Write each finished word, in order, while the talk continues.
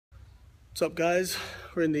What's up, guys?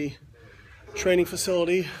 We're in the training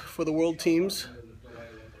facility for the world teams.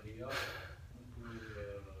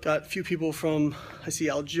 Got a few people from, I see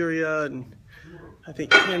Algeria and I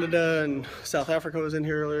think Canada and South Africa was in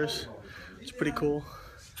here earlier. It's pretty cool.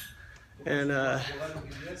 And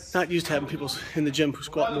not used to having people in the gym who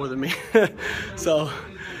squat more than me.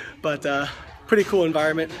 But pretty cool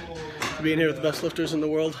environment to being here with the best lifters in the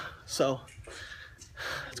world. So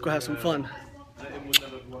let's go have some fun.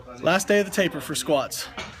 Last day of the taper for squats.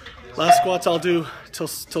 Last squats I'll do till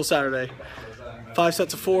Saturday. 5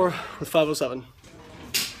 sets of 4 with 507.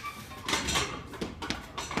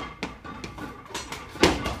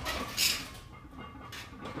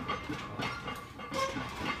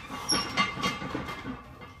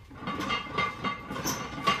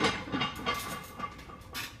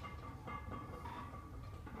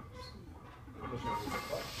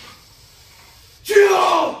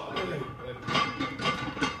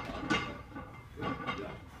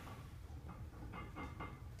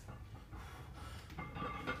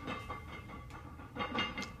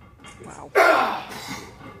 Wow.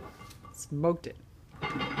 Smoked it.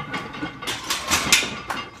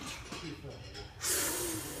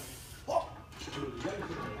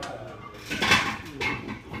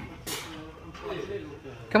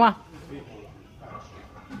 Come on.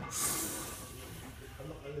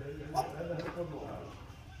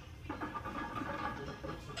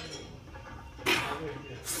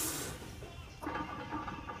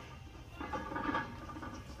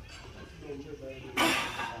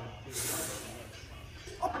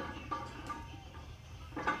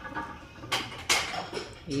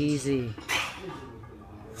 Easy.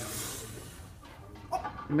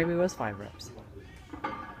 Maybe it was 5 reps.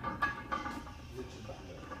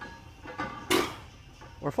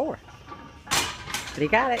 Or 4. But he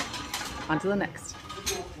got it. On to the next.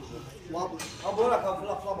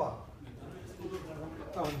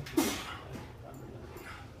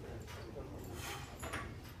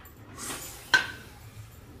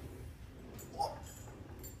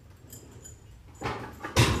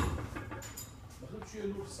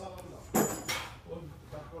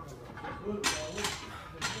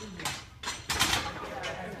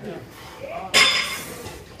 Yeah.